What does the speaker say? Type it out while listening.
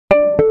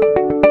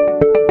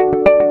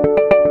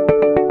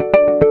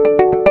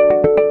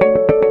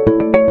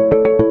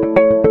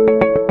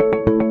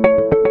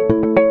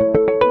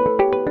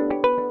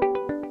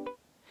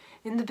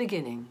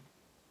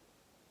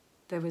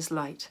was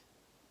light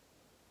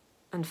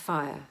and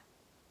fire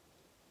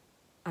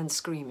and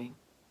screaming.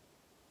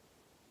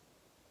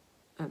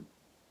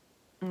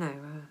 No,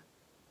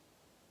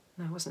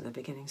 it wasn't the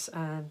beginnings.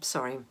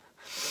 Sorry,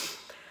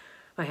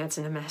 my head's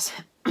in a mess.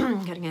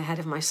 Getting ahead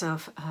of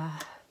myself.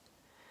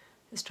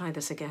 Let's try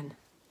this again.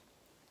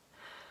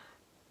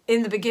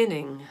 In the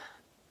beginning,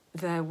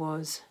 there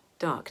was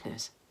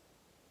darkness.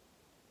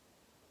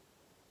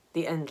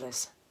 The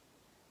endless,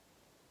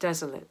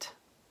 desolate,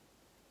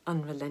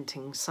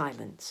 unrelenting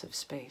silence of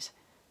space.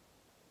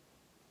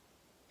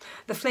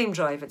 The flame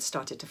drive had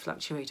started to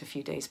fluctuate a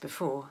few days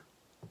before.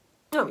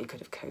 Oh, we could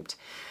have coped.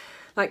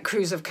 Like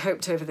crews have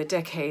coped over the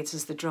decades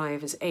as the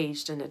drive has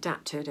aged and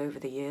adapted over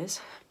the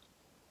years.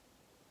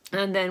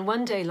 And then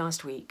one day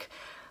last week,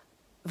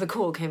 the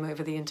call came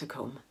over the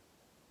intercom.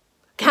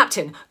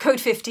 Captain, code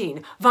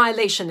 15,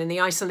 violation in the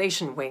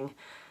isolation wing.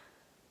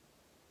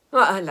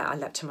 Well, I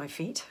leapt to my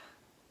feet.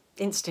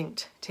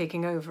 Instinct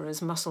taking over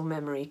as muscle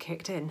memory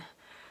kicked in.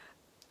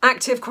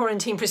 Active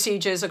quarantine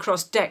procedures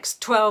across decks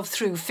 12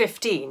 through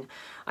 15,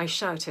 I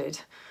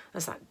shouted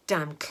as that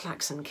damn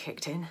klaxon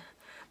kicked in.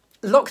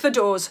 Lock the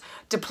doors,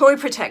 deploy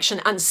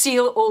protection and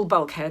seal all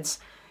bulkheads.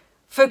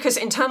 Focus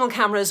internal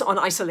cameras on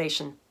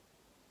isolation.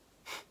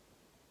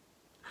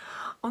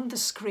 On the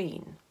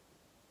screen,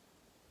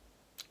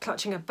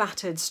 clutching a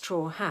battered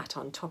straw hat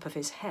on top of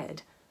his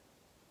head,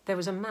 there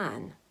was a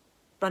man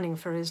running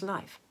for his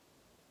life.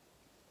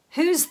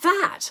 Who's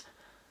that?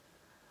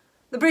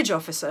 The bridge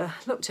officer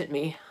looked at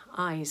me,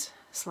 eyes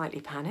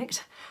slightly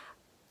panicked.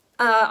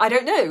 I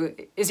don't know.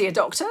 Is he a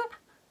doctor?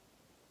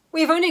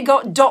 We've only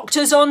got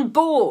doctors on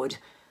board.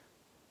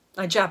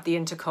 I jabbed the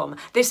intercom.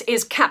 This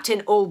is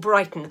Captain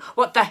Albrighton.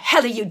 What the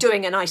hell are you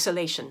doing in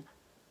isolation?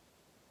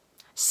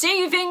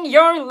 Saving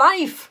your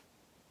life,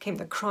 came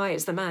the cry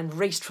as the man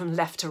raced from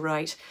left to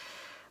right.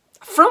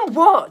 From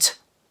what?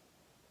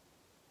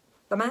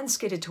 The man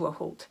skidded to a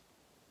halt.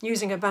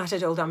 Using a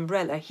battered old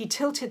umbrella, he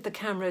tilted the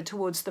camera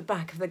towards the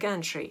back of the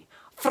gantry.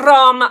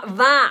 From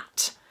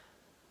that!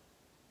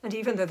 And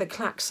even though the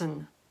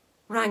klaxon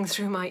rang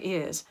through my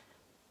ears,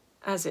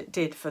 as it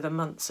did for the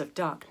months of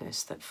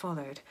darkness that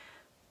followed,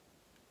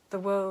 the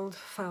world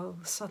fell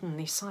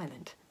suddenly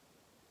silent.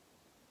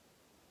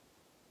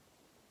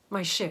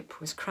 My ship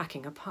was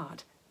cracking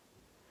apart.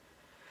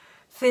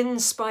 Thin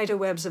spider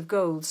webs of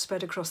gold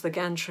spread across the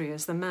gantry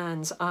as the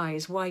man's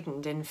eyes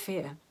widened in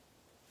fear.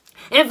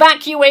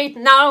 Evacuate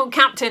now,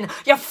 Captain!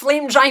 Your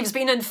flame drive's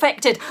been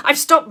infected! I've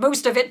stopped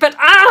most of it, but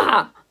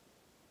ah!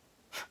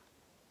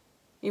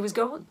 He was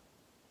gone.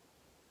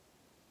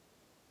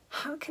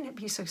 How can it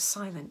be so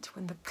silent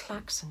when the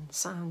klaxon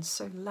sounds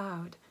so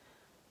loud?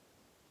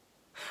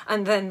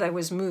 And then there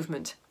was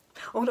movement.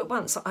 All at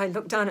once, I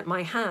looked down at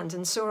my hand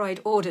and saw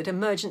I'd ordered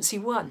Emergency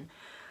 1.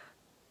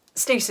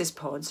 Stasis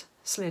pods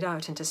slid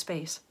out into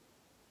space.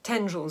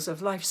 Tendrils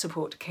of life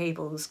support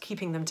cables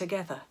keeping them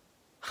together.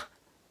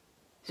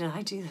 Did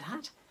I do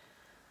that?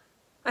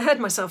 I heard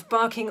myself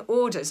barking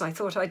orders I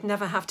thought I'd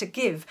never have to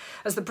give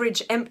as the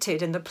bridge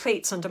emptied and the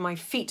plates under my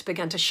feet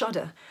began to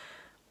shudder.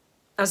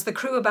 As the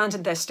crew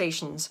abandoned their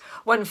stations,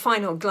 one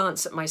final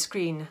glance at my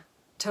screen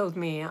told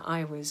me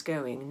I was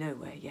going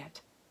nowhere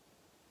yet.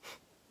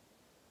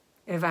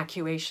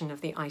 Evacuation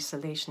of the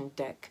isolation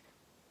deck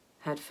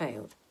had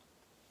failed.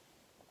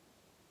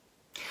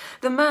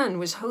 The man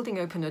was holding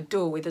open a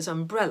door with his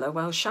umbrella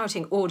while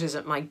shouting orders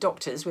at my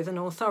doctors with an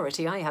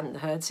authority I hadn't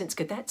heard since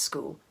cadet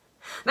school.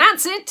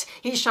 That's it,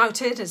 he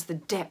shouted as the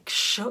deck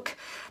shook.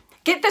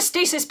 Get the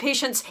stasis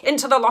patients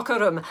into the locker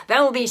room.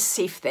 They'll be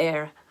safe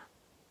there.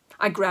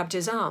 I grabbed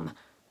his arm.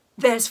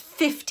 There's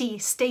 50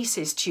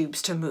 stasis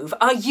tubes to move.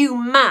 Are you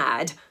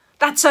mad?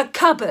 That's a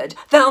cupboard.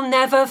 They'll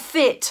never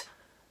fit.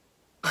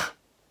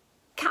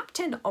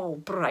 Captain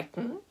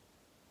Albrighton,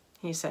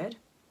 he said,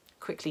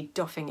 quickly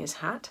doffing his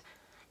hat.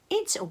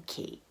 It's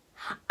okay.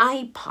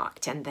 I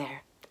parked in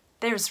there.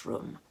 There's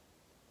room.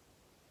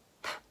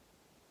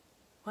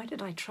 Why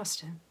did I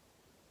trust him?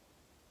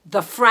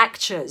 The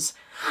fractures.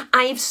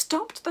 I've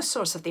stopped the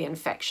source of the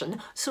infection,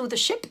 so the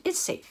ship is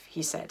safe,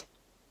 he said.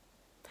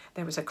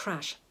 There was a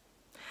crash,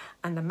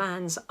 and the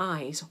man's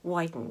eyes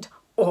widened.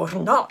 Or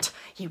not,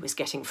 he was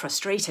getting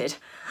frustrated.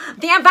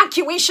 The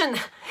evacuation!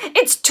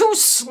 It's too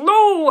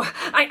slow!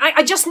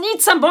 I just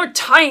need some more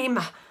time!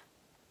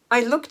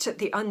 I looked at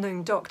the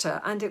unknown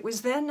doctor, and it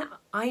was then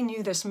I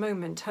knew this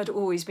moment had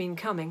always been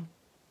coming.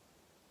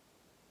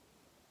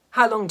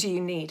 How long do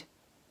you need?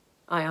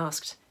 I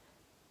asked.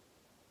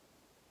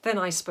 Then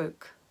I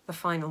spoke the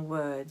final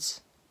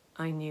words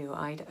I knew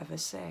I'd ever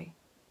say.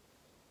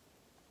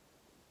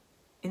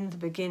 In the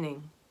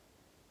beginning,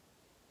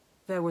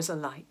 there was a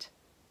light,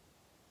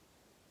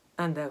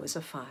 and there was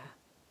a fire.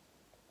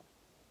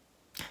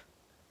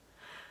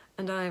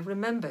 And I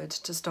remembered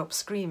to stop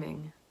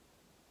screaming,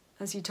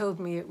 as he told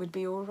me it would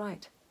be all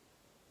right.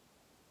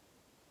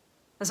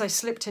 As I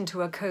slipped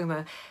into a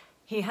coma,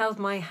 he held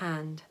my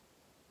hand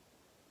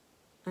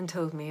and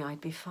told me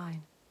I'd be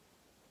fine.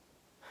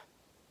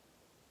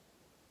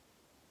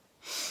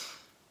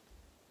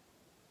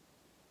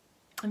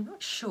 I'm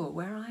not sure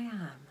where I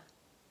am.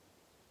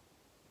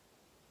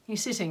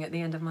 He's sitting at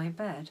the end of my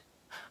bed,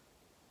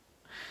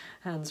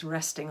 hands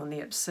resting on the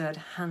absurd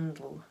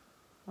handle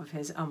of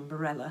his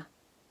umbrella.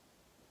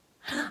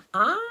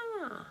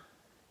 Ah,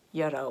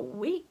 you're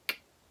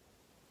awake,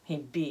 he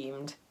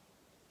beamed.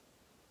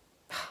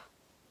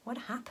 What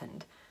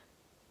happened?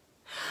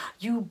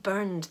 You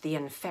burned the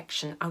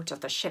infection out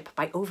of the ship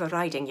by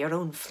overriding your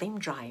own flame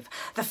drive.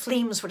 The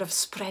flames would have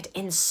spread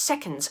in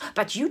seconds,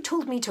 but you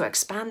told me to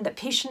expand the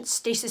patient's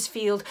stasis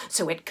field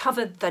so it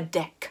covered the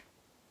deck.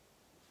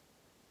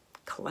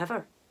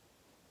 Clever.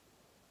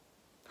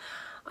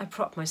 I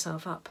propped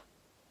myself up,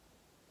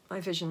 my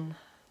vision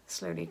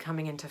slowly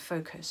coming into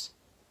focus.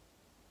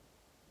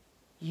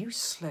 You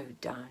slowed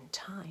down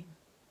time.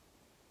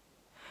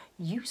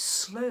 You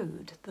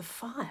slowed the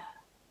fire.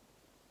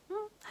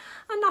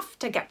 Enough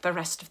to get the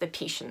rest of the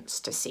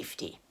patients to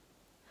safety.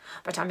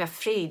 But I'm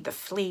afraid the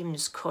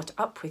flames caught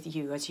up with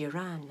you as you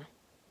ran.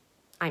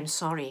 I'm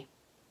sorry.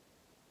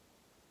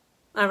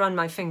 I run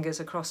my fingers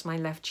across my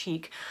left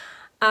cheek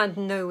and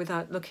know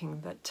without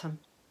looking that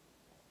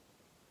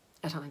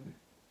I'm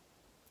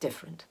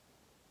different.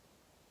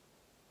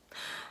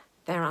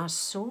 There are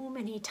so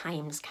many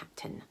times,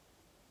 Captain,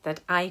 that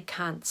I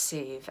can't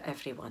save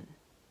everyone.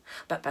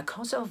 But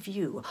because of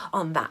you,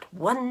 on that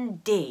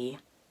one day,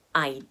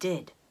 I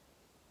did.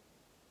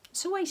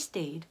 So I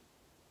stayed,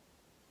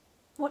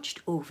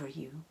 watched over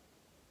you,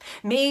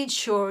 made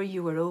sure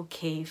you were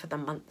okay for the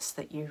months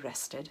that you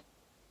rested.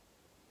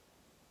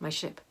 My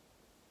ship,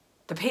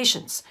 the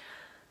patients,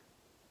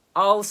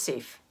 all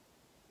safe.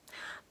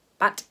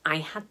 But I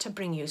had to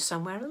bring you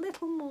somewhere a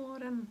little more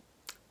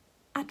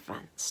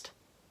advanced.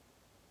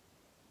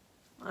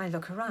 I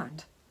look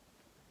around,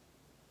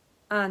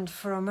 and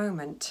for a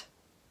moment,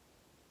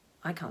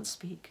 I can't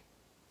speak.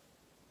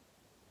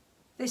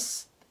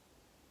 This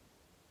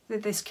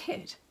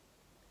kid,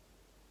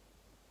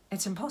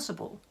 it's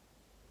impossible.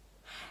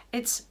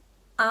 It's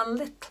a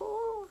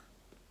little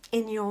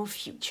in your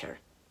future,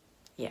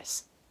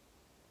 yes.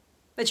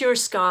 But your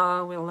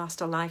scar will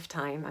last a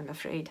lifetime, I'm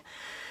afraid.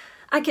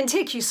 I can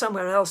take you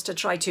somewhere else to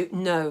try to...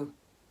 No.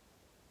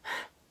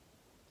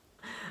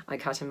 I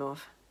cut him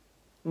off,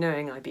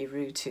 knowing I'd be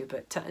rude to,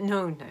 but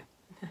no.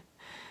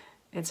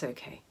 It's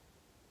okay.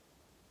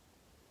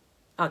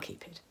 I'll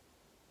keep it.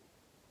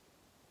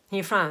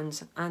 He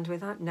frowns, and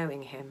without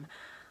knowing him,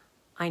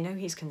 I know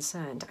he's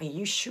concerned. Are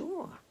you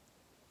sure?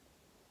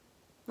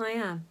 I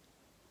am.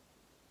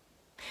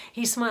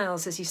 He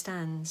smiles as he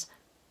stands.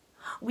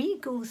 We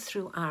go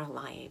through our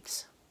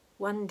lives,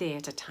 one day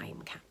at a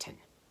time, Captain.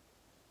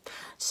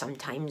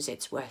 Sometimes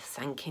it's worth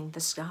thanking the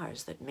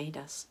scars that made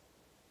us.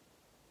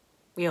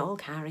 We all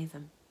carry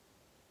them.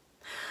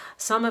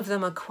 Some of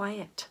them are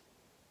quiet,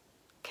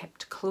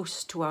 kept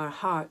close to our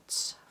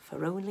hearts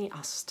for only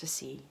us to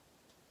see.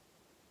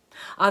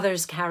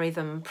 Others carry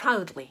them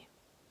proudly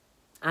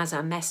as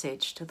a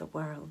message to the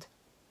world.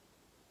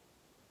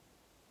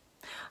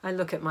 I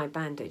look at my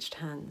bandaged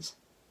hands.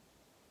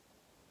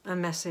 A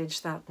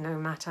message that no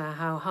matter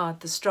how hard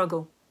the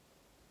struggle,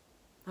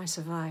 I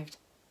survived.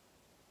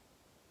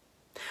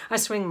 I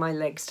swing my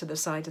legs to the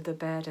side of the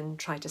bed and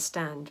try to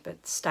stand,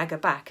 but stagger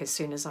back as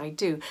soon as I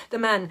do. The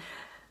man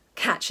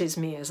catches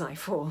me as I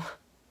fall.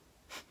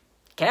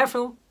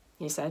 Careful,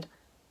 he said.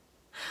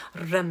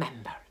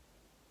 Remember,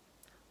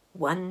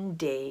 one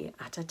day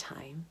at a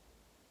time,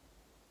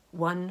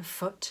 one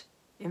foot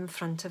in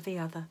front of the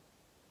other.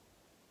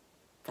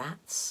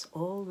 That's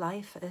all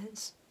life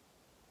is.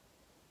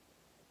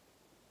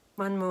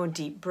 One more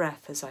deep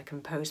breath as I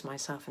compose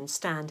myself and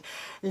stand,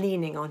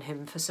 leaning on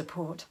him for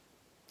support.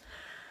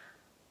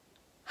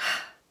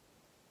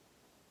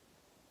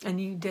 A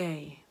new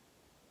day,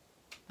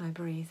 I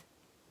breathe.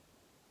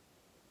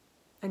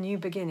 A new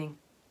beginning.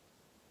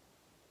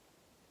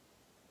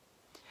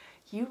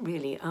 You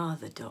really are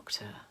the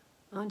doctor,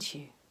 aren't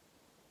you?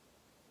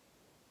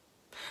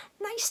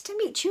 Nice to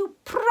meet you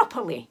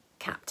properly,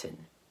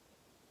 Captain.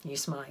 He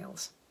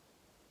smiles.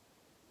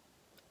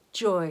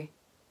 Joy,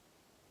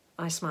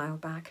 I smile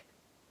back.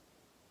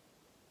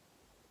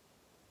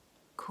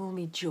 Call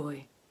me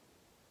Joy.